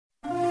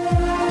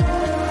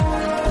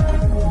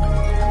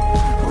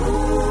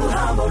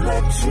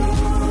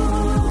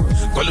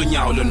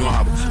Kolonyawo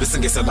lonwabo bese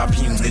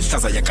ngeselapha ingci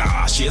ihlaza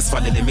yakashi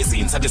esivalele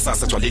emizini sathi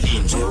sasa gcwale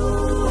linje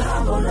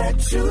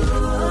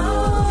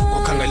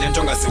ukhangele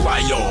into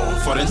ongaziwayo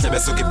for endlebe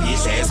esuke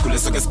ibhidle esikhule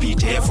esuke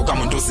esibhidhe evuka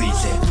umuntu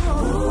uzidle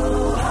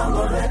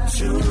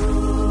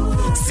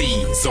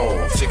Sizo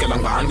fikela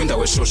ngani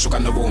kwindawo eshushu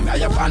kanobomi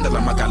ayabanda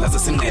lamagala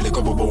zesinqele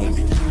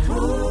kobobomi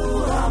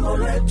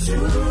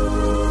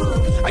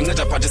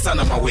Anceda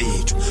phathisana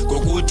mawethu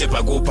ngokude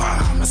bhakupha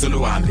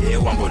masoluhambe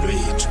uhambo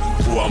lwethu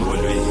uhambo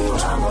lwethu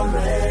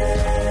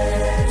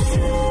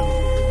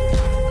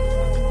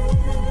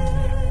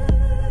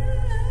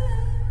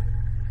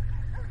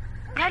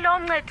Hello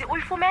Ncedi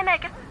uyifumene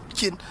ke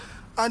Tyhini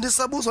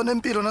andisabuzwa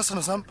nempilo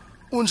nasana sam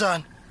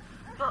unjani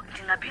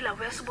Ndingaphila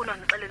wesibona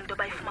ngixelele into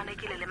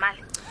bayifumanekile le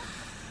mali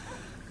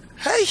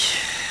Hey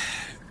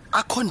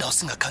akho ndawo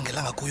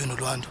singakhangelanga kuyo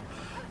nolwando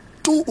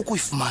tu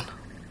ukuyifumana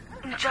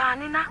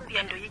Njani na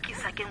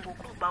uyandoyikisa ke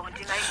ngoku uba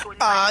ndingayintoni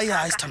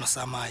hayi sithando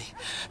samayi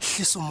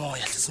hlisa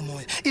umoya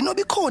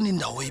inoba ikhona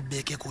indawo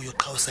oyibeke kuyo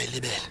xa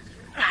usayilibele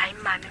Hayi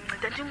mani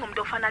Ncedi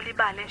ndingumuntu ofana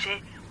libale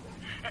nje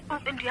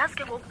ndiyazi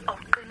ke ngoku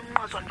awuqina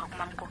umnqozwana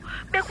ngakumamko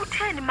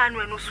bekutheni mani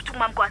wena usuthi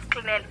umamko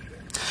asixinele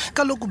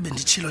Kaloku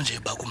benditshilo nje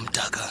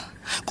bakumdaka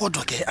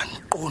kodwa ke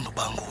andiqondi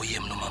uba nguye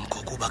mna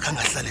umamko kuba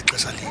kangahlala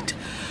ixesha lide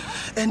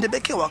and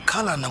beke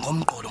wakhalana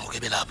ngomqolo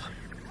ngokebelapha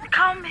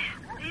Khawumbe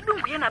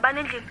ibunguye nabani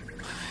endlini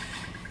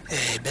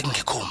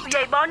bekungekho umuntu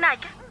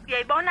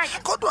uyayibona ke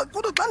kodwa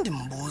xa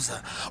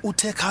ndimbuza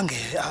uthe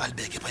khange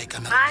alibeke pha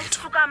ikamera hayi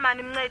lethu suka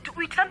mani Ncedi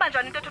uyithemba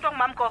njani into ethethwa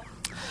ngumamko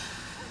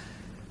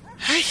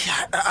Hey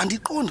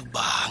andiqondi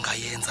ukuba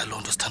angayenza loo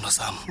nto sithando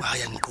sam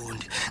hayi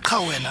andiqondi qha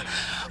wena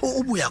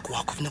ubuya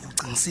kwakho funeka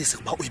ucingisise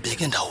ukuba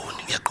uyibeke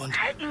ndawoni uyaqonda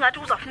hayi ingathi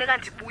uzafuneka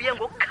ndibuye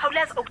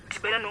ngokukhawuleza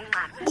okudibene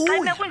nongcama xa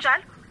ime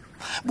kunjalo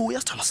buya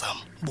sithando sam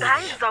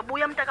hayi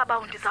ndizawubuya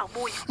mntakabawo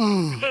ndizawubuya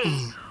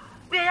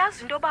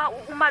uyayazi into yoba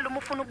umalume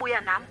ufuna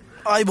ubuya nam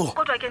hayibo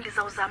kodwa ke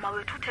ndizawuzama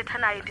wethu uthetha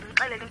naye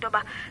ndimxelele into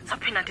yoba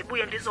zawuphinda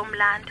ndibuye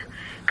ndizomlanda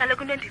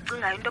kaloku into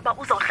endicingayo into yoba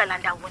uzawuhlala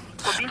ndawoni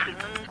ngoba indlu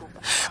incinci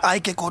ngoku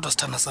hayi ke kodwa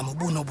sithanda sam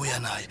ubunobuya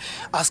naye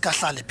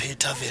asikahlale phe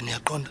etaveni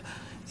uyaqonda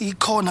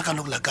ikhona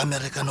kaloku la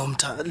kamera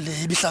kanomtha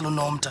le ibihlalo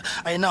nomtha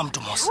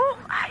ayinamntu mos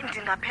hayi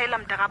ndingaphela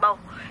mntakabawo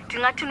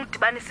ndingathini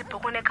udibanisa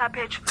ibhoko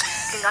nekhaphetshu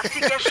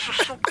ndingafika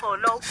eshushu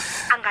xolo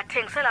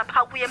angathengisela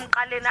phaa kuye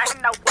emqaleni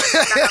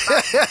ayinawukwenza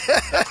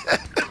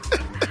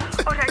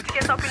Alright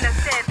ke sawuphinda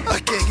sithethe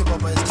okay ke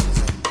baba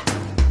sithanda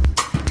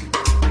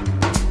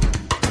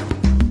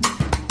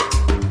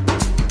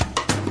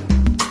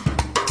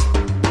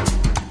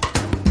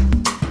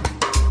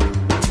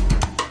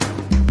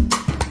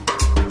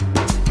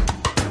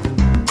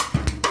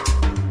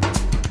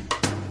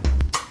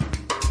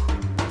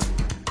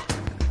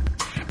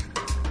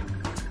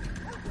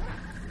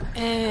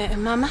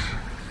Mama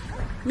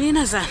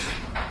mina zana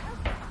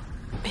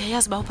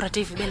uyayazi ba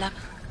operative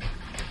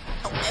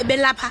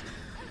belapha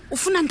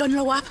ufuna ntoni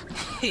lo wapha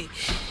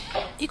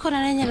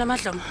ikhona nenye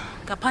lamadlomo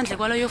ngaphandle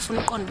kwalo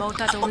yofuna uqonda ba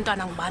utata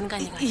umntwana ngubani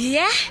kanye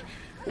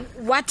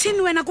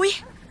wathini wena kuye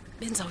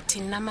benza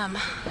uthini na mama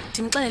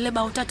ndimxelele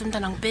ba utata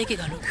umntwana ngibheki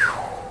kaloku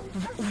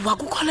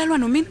wakukholelwa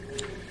nomini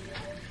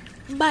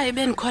baye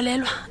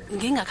benikholelwa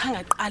ngingakhange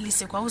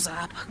aqalise kwawuza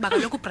apha kuba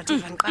kaloku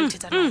operative andiqala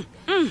uthetha naye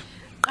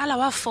qala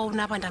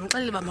wafona apha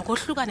ndamxelela uba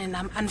makohlukane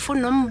nam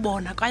andifuni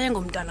nombona kwaye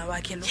ngumntwana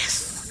wakhe lo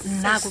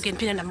naku ke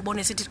ndiphinde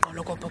ndambone sithi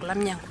gqolokopho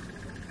kulamnyango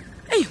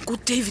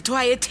nguDavid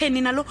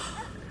wayetheni nalo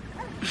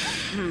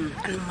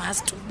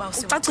animazi uba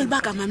ucacile uba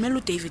akamamela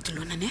uDavid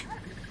lona ne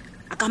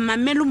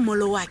akamamela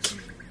ummolo wakhe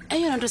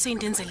eyona nto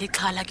seyindenzela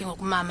ixhala ke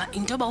ngokumama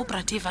into yoba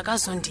ubrative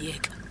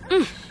akazondiyeka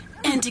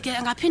and ke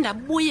angaphinda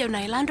abuye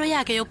nayo lanto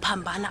yakhe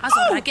yokuphambana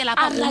azorakela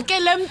apha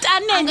arakele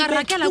emntaneni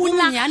angarakela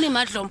kunyani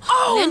madlomo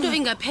lento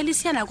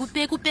ingaphelisiyana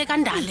kupeka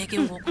ndale ke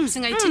ngoku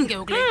singayithini ke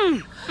ukule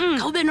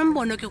ngawube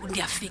nombono ke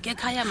ndiyafika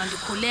ekhaya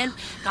mandikhulelwe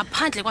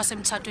ngaphandle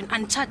kwasemthathweni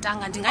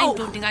anditshatanga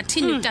ndingayinto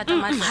ndingathini utata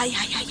madlomo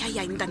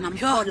hayi mntanami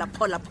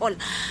phola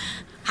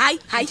hayi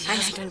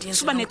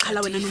suba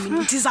nexhala wena nomini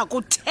ndiza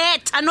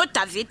kuthetha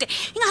noDavid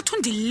ingathi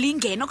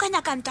undilingene okanye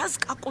akandazi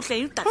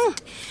kakuhle uDavid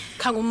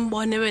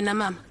khangumbone wena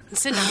mama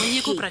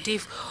Nsendamoyika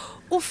ubrative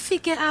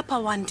ufike apha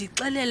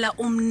wandixelela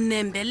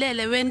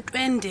umnembelele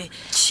wentwende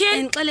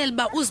enixelela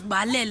ba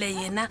uzibalele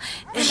yena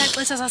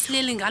elaxesha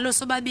sasileli ngalo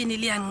sobabini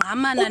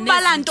liyangqamana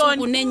nezinto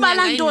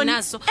nenyanga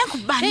inaso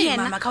engubani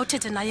yena mama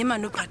khawuthethe naye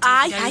manje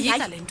ubrative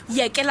yayika lento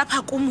yeke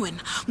lapha kum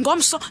wena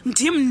ngomso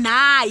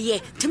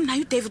ndimnaye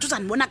uDavid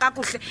uzanibona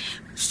kakuhle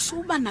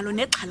suba nalo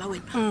nexhala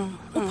wena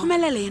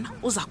uphumelele yena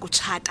uza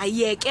kutshata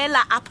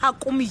yekela apha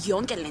kum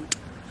yonke lento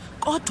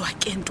kodwa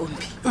ke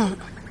ntombi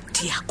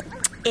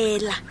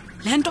ndiyakucela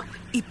lento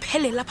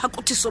iphele lapha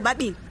kuthi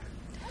sobabini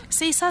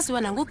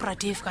seyisaziwa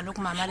nangubrative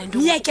kaloku mama lento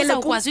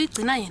ukwazi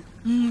uyigcina yena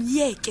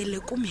myekele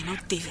kumina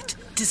uDavid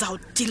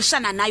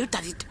ndizawudilishana naye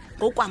uDavid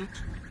ngokwami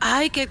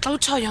hayi ke xa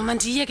utshoyo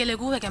mandiyekele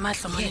kuwe ke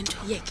madlomo lento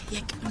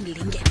yeke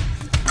undilingene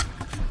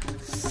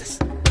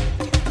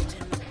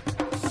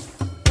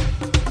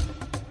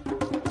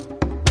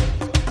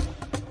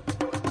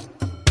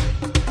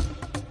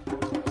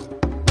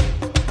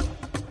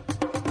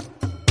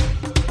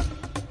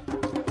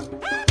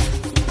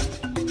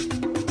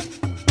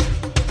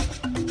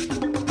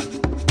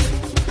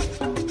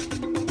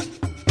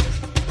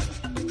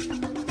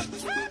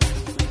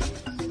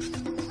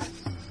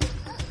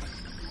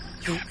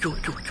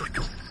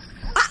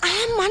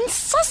Man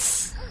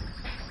sus.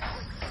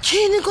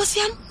 Chini Nkosi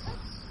yam.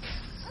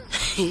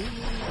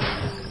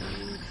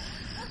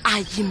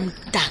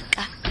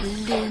 Ayimdaka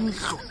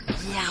lendlu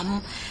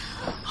yam.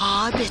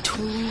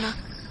 Bethuna.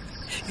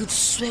 You'd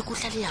swear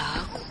kuhlali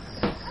yakho.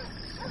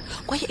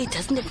 Kwaye it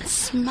doesn't even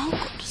smell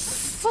good.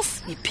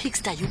 Sus,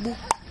 ipigsty yubu.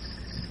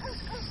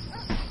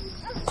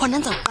 Khona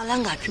ndizawuqala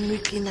ngaphi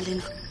umiclina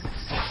lendlu?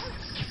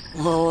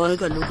 Hayi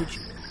kaloku nje.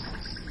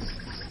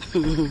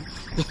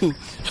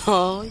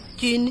 Hayi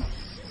yini?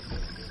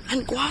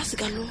 Andikwazi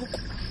kaloku.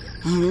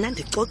 Mna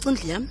ndicoca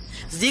indlu yam.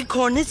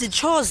 Zikhona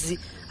izitshozi.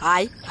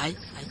 Hayi.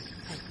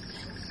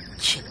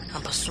 Chi,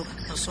 hamba suka,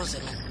 awusoze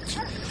manje.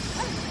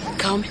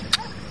 Khawume.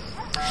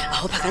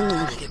 Awupha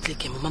kancane ke kule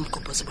game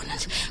uMamgobhozi bona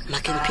nje.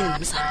 Make ngiphinde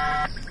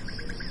namzana.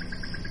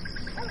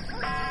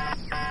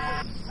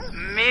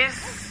 Miss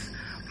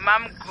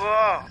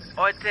Mamgo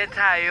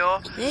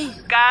othethayo. Hey.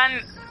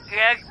 Kan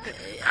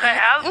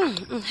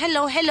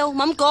Hello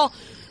Mamgo.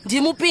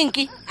 Ndim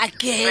uPinky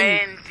again.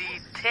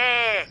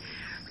 Bendithe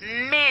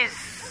Miss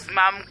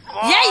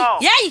Mamgo.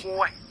 Yey.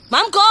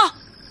 Mamgo,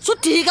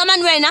 sudika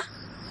man wena.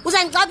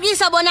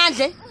 Uzangicabukisa bona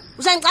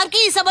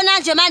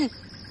nje man.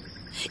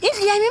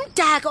 Indlu yami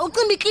imdaka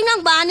ucimba iklina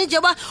ngubani nje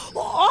ba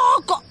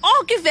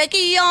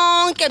iveki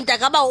yonke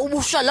mdaka ba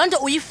ubusha lonto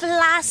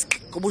uyiflask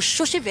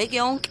ngobushusha iveki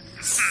yonke.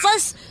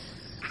 Sis.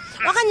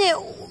 Okanye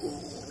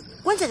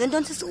kwenzeke into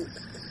nsisi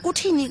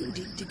kuthini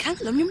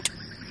ndikhangela omnye umuntu?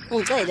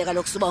 Ungicele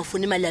kaloku suba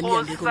ufuna imali yami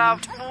ihambe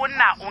kumuntu.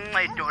 Usafuna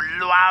uncedo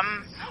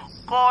lwam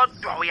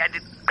kodwa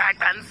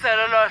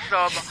uyadiqaqanisela lo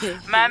hlobo.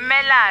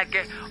 Mamela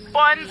ke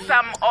on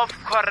some of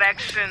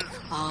corrections.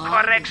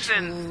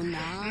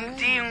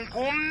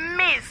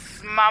 Ndingumiss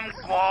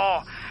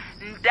Mamgo.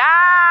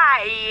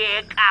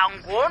 Ndayeka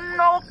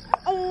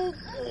ngonoquku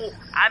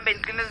hambe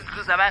ndiqine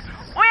izindlu zabantu.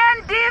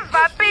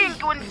 Uyandiva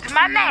Pinky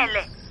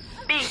undimamele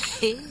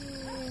Pinky.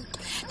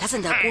 Ndase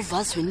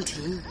ndakuva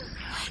zwendini.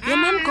 Ye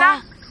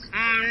Mamgo.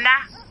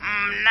 Mna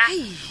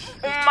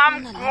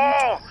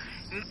uMamgo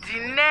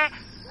ndine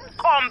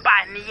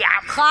company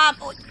yam.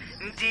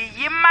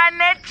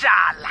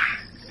 Ndiyimanejala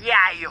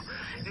yayo.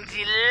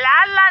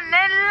 Ndilala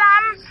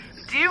nelam,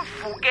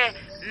 ndivuke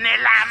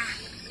nelam.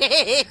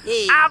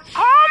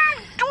 Akho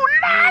mntu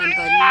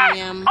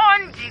namnye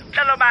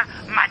ondixela uba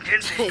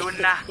mandenze ntoni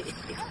na.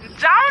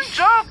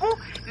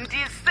 Njawunjoku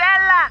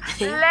ndisela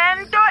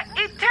lento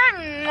ithe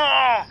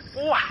ngco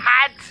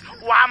uhat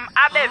wam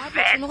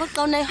abevele.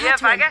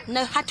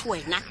 Hat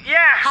wena.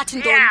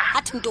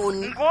 Hat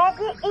ntoni?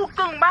 Ngoku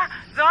ucinga uba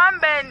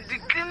zihambe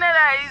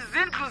ndiklinela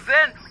izindlu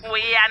zenu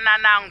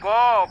uyanana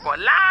ngoko.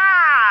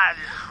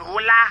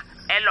 Ladlula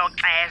elo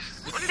xesha.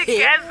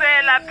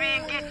 Undigezela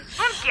Pinky,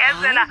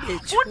 undigezela.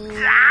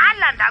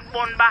 Kudala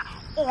ndakubona uba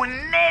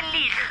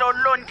unelihlo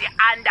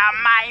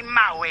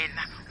londi-undermine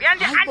wena.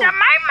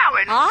 Uyandi-undermine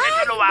wena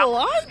umthethelo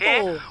wakho.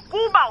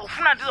 Kuba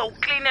ufuna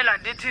ndizowuklinela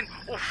ndithini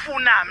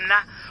ufuna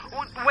mna.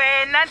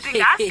 Wena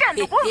ndingaske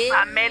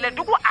ndikuzamele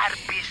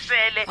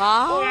ndikuarbishele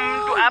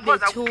umntu apho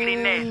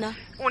zakuklinela.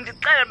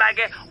 Undixele uba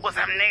ke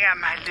uzamnika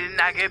malini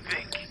na ke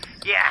Pinky.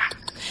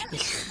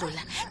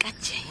 Nihlula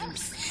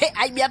kaJames.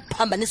 Hayi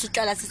buyaphambanisa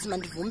utshwala sisi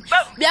mandivume.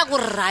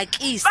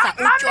 Buyakurakisa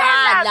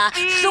utshwala.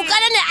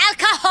 Hlukana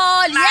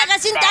nealcohol. Yeka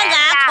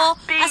sintangakho.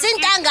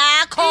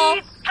 Asintangakho.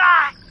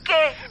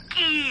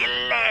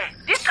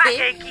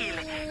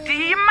 Ndixakekile.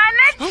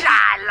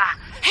 Ndiyimanejala.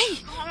 Hey.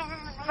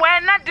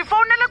 Wena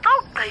ndifonele xa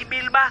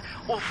ugqibile uba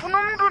ufuna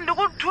umuntu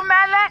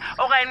ndikuthumele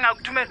okanye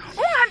ndingakuthumeli.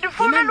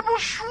 Ungandifonele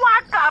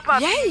ubushwaka apha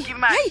Pinky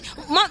man. Hey,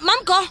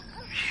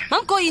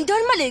 Mamgo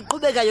yintoni mali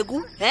iqhubekayo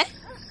ku?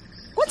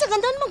 Kwenzeka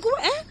ntoni mangu?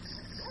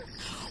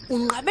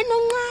 Unqabe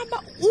nonqaba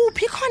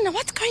uphi khona?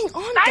 What's going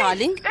on,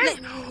 darling?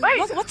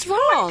 What's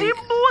wrong?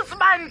 Ndibuza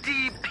uba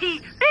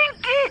ndiphi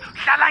Pinky,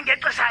 hlala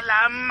ngexesha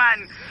lam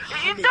man.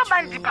 Into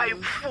bandipha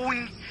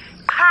yokufuni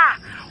qha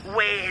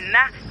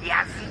wena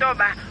yazi into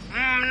yoba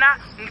mna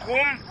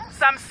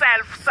some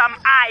self some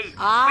I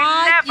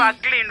will never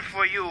clean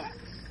for you.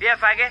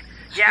 Yeva ke?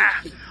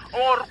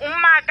 Or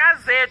umaka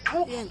zethu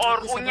or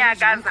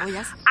unyakaza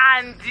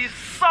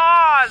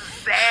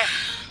andisoze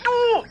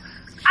tu.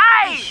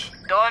 I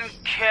don't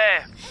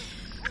care.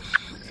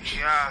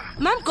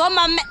 Mamgo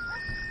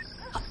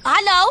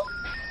hello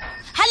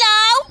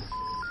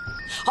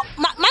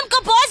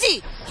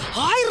Mamgobhozi.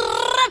 Hayi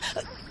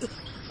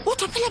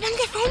uthopela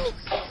bangefoni.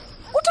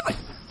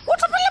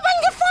 Uthopela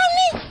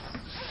bangefoni.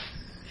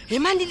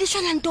 Imali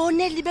lishona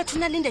ntoni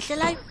libethuna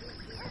lindehlelayo?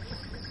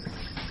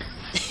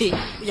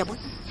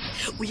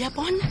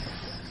 Uyabona?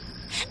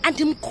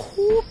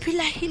 Andimkhuphi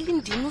la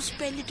hilindini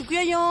uspeliti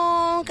kuyo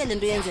yonke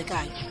lento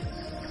yenzekayo.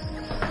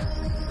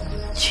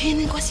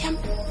 Chini Nkosi yami.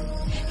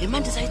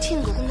 Imali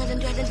ndizayithini ngokunale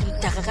nto yale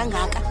ndidaka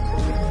kangaka?